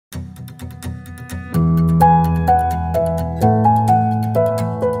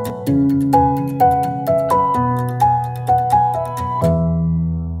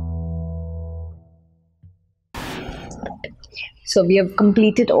So we have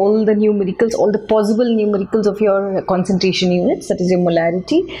completed all the numericals, all the possible numericals of your concentration units. That is your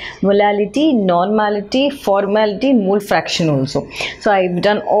molarity, molality, normality, formality, mole fraction also. So I've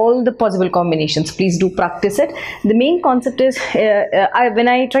done all the possible combinations. Please do practice it. The main concept is when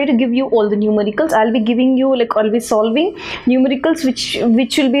I try to give you all the numericals, I'll be giving you like always solving numericals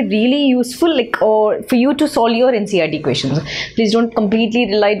which will be really useful or for you to solve your NCERT questions. Please don't completely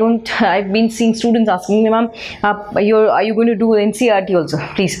rely. I've been seeing students asking me, ma'am, are you going to do NCERT also?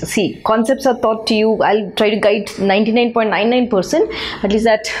 Please see, concepts are taught to you. I'll try to guide 99.99%. At least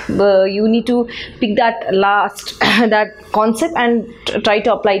that you need to pick that last that concept and try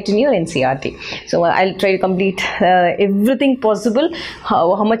to apply it in your NCERT. So I'll try to complete everything possible,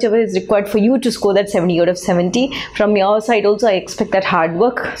 how much ever is required for you to score that 70 out of 70. From your side also, I expect that hard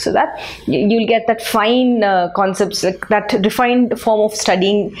work so that you'll get that fine concepts, like that refined form of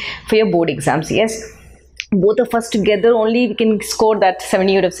studying for your board exams. Yes, both of us together only we can score that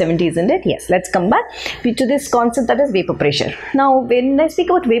 70 out of 70, isn't it? Yes, let's come back to this concept, that is vapor pressure. Now when I speak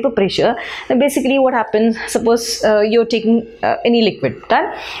about vapor pressure, basically what happens, suppose you're taking any liquid,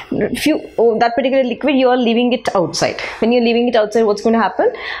 that particular liquid, you are leaving it outside. When you're leaving it outside, what's going to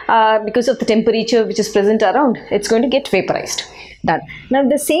happen? Because of the temperature which is present around, it's going to get vaporized. Done. Now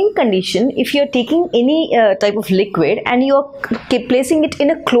the same condition, if you're taking any type of liquid and you're placing it in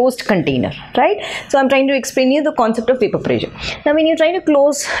a closed container, right? So I'm trying to explain you the concept of vapor pressure. Now when you're trying to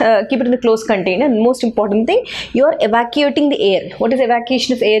keep it in a closed container, the most important thing, you're evacuating the air. What is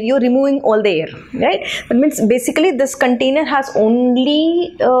evacuation of air? You're removing all the air, right? That means basically this container has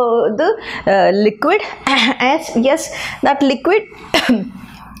only the liquid as, yes, that liquid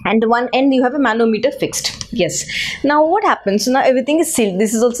and one end you have a manometer fixed. Yes. Now what happens? Now everything is sealed.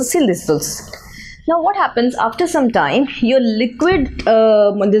 This is also sealed. This is also sealed. Now what happens after some time? Your liquid,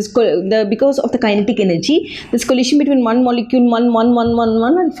 because of the kinetic energy, this collision between one molecule,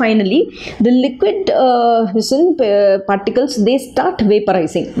 and finally the liquid particles, they start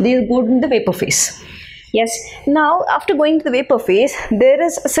vaporizing. They go in the vapor phase. Yes. Now after going to the vapor phase, there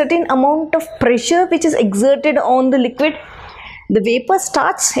is a certain amount of pressure which is exerted on the liquid. The vapor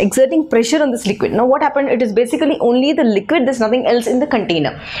starts exerting pressure on this liquid. Now what happened? It is basically only the liquid, there's nothing else in the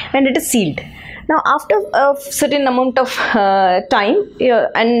container, and it is sealed. Now after a certain amount of time the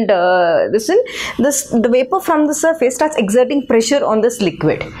vapor from the surface starts exerting pressure on this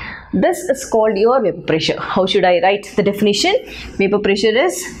liquid. This is called your vapor pressure. How should I write the definition? Vapor pressure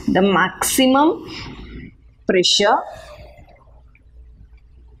is the maximum pressure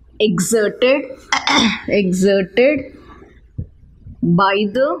exerted by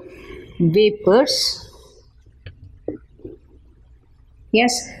the vapors,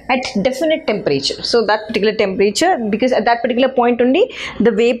 yes, at definite temperature. So that particular temperature, because at that particular point only the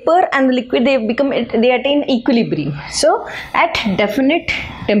vapor and the liquid, they attain equilibrium. So at definite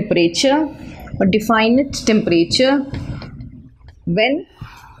temperature or definite temperature, when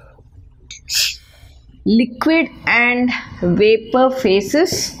liquid and vapor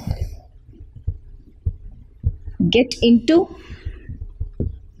phases get into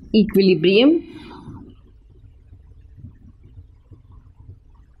equilibrium,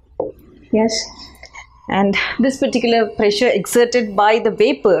 yes, and this particular pressure exerted by the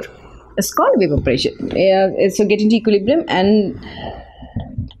vapor is called vapor pressure. So get into equilibrium, and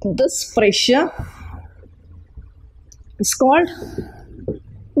this pressure is called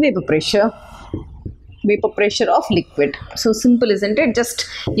vapor pressure. Vapor pressure of liquid. So simple, isn't it? Just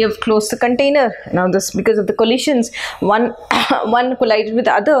you have closed the container. Now this, because of the collisions, one collided with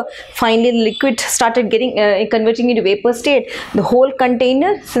the other, finally the liquid started getting converting into vapor state. The whole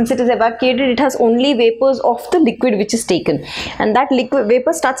container, since it is evacuated, it has only vapors of the liquid which is taken, and that liquid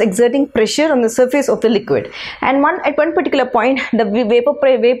vapor starts exerting pressure on the surface of the liquid, and at one particular point the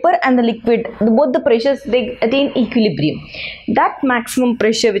vapor and the liquid, both the pressures, they attain equilibrium. That maximum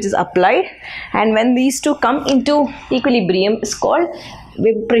pressure which is applied, and when these two come into equilibrium, is called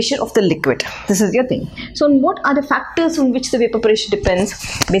vapor pressure of the liquid. This is your thing. So what are the factors on which the vapor pressure depends?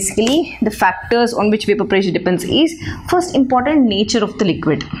 Basically the factors on which vapor pressure depends is, first important, nature of the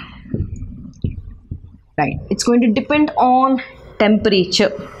liquid, right? It's going to depend on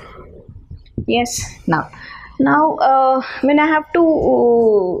temperature. Yes. Now when I have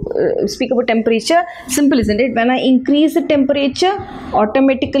to speak about temperature, simple, isn't it? When I increase the temperature,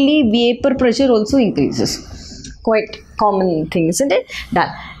 automatically vapor pressure also increases. Quite common thing, isn't it?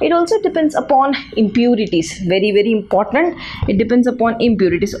 That it also depends upon impurities. Very, very important. It depends upon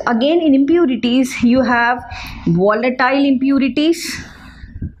impurities. So again, in impurities you have volatile impurities,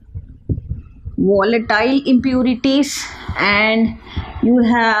 and you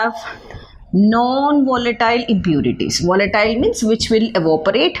have non-volatile impurities. Volatile means which will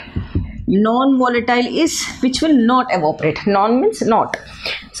evaporate. Non-volatile is which will not evaporate. Non means not.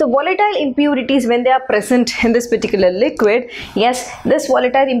 So volatile impurities, when they are present in this particular liquid, yes, this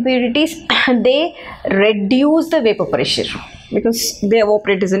volatile impurities they reduce the vapor pressure because they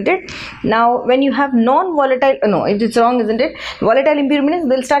evaporate, isn't it? Now when you have non-volatile, no, it's wrong, isn't it? Volatile impurities,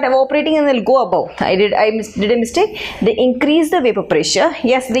 they'll start evaporating and they'll go above. Did a mistake? They increase the vapor pressure.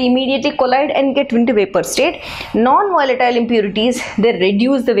 Yes, they immediately collide and get into vapor state. Non-volatile impurities, they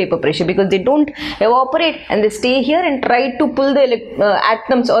reduce the vapor pressure because they don't evaporate and they stay here and try to pull the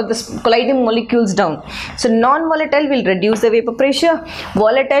atoms or the colliding molecules down. So non-volatile will reduce the vapor pressure.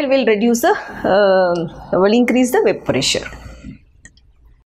 Volatile will reduce the will increase the vapor pressure.